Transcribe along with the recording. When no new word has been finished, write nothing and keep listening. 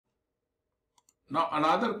Now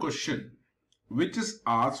another question which is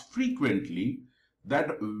asked frequently, that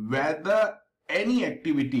whether any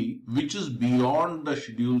activity which is beyond the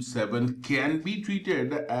Schedule 7 can be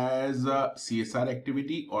treated as a CSR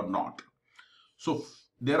activity or not. So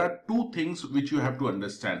there are two things which you have to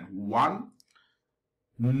understand. One,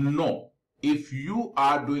 no. If you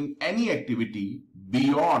are doing any activity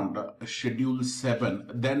beyond Schedule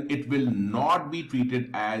 7, then it will not be treated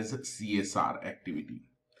as CSR activity.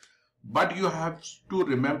 But you have to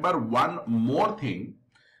remember one more thing,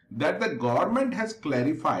 that the government has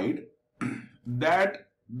clarified that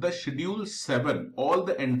the Schedule 7, all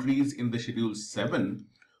the entries in the Schedule 7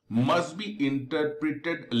 must be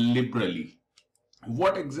interpreted liberally.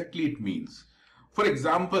 What exactly it means? For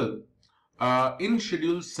example, in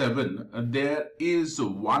Schedule 7, there is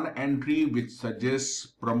one entry which suggests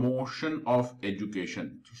promotion of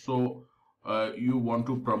education. So, you want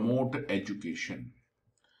to promote education.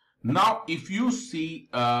 Now, if you see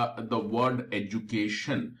the word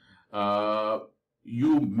education,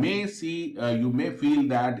 you may feel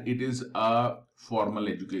that it is a formal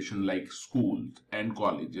education like schools and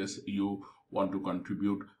colleges. You want to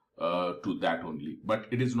contribute to that only, but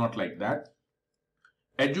it is not like that.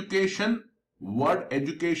 Word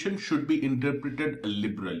education should be interpreted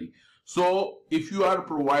liberally. So if you are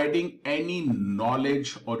providing any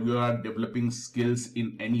knowledge or you are developing skills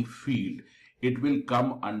in any field, it will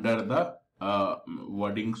come under the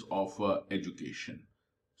wordings of education.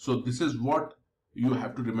 So this is what you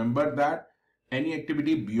have to remember, that any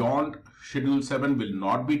activity beyond Schedule 7 will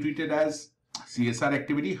not be treated as CSR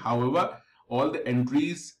activity. However, all the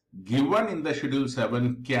entries given in the Schedule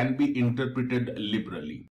 7 can be interpreted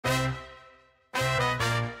liberally.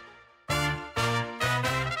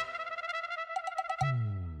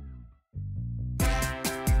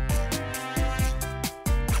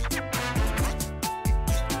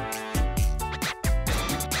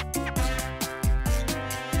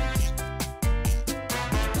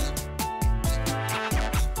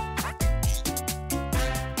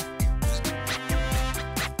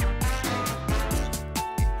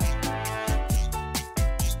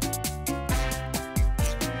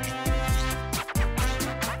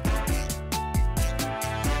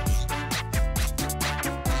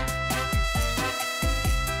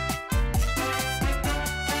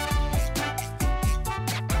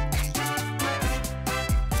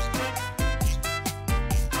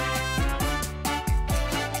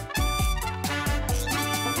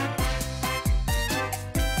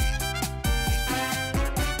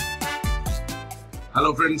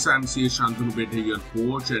 Hello friends, I am Shantanu, Pethe, your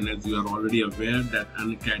coach, and as you are already aware that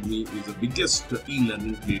Unacademy is the biggest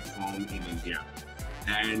e-learning platform in India.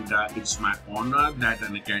 And it's my honor that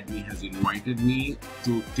Unacademy has invited me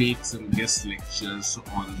to take some guest lectures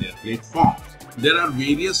on their platform. There are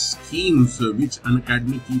various schemes which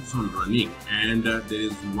Unacademy keeps on running, and there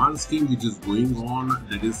is one scheme which is going on,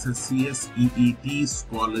 that is the CSEET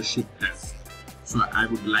scholarship test. So I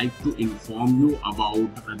would like to inform you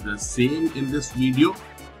about the same in this video.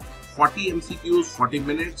 40 MCQs, 40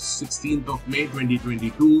 minutes, 16th of May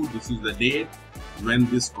 2022. This is the date when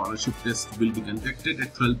this scholarship test will be conducted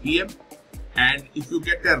at 12 PM. And if you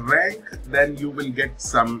get a rank, then you will get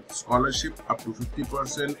some scholarship up to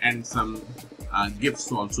 50% and some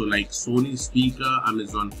gifts also, like Sony speaker,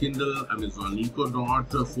 Amazon Kindle, Amazon Echo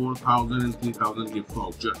Dot, 4,000 and 3,000 gift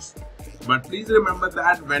vouchers. But please remember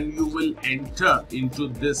that when you will enter into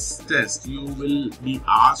this test, you will be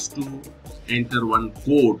asked to enter one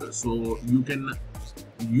code. So you can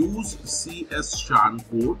use CSR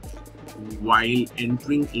code while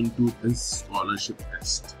entering into this scholarship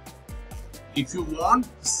test. If you want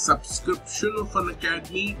subscription of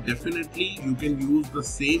Unacademy, definitely you can use the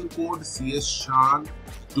same code CSR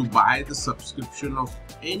to buy the subscription of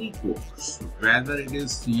any course, whether it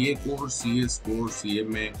is CA course, CS course,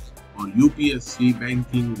 CMA, or UPSC,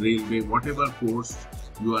 banking, railway, whatever course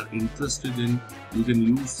you are interested in, you can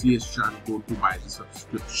use CSR code to buy the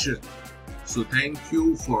subscription. So thank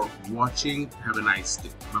you for watching. Have a nice day.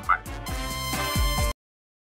 Bye-bye.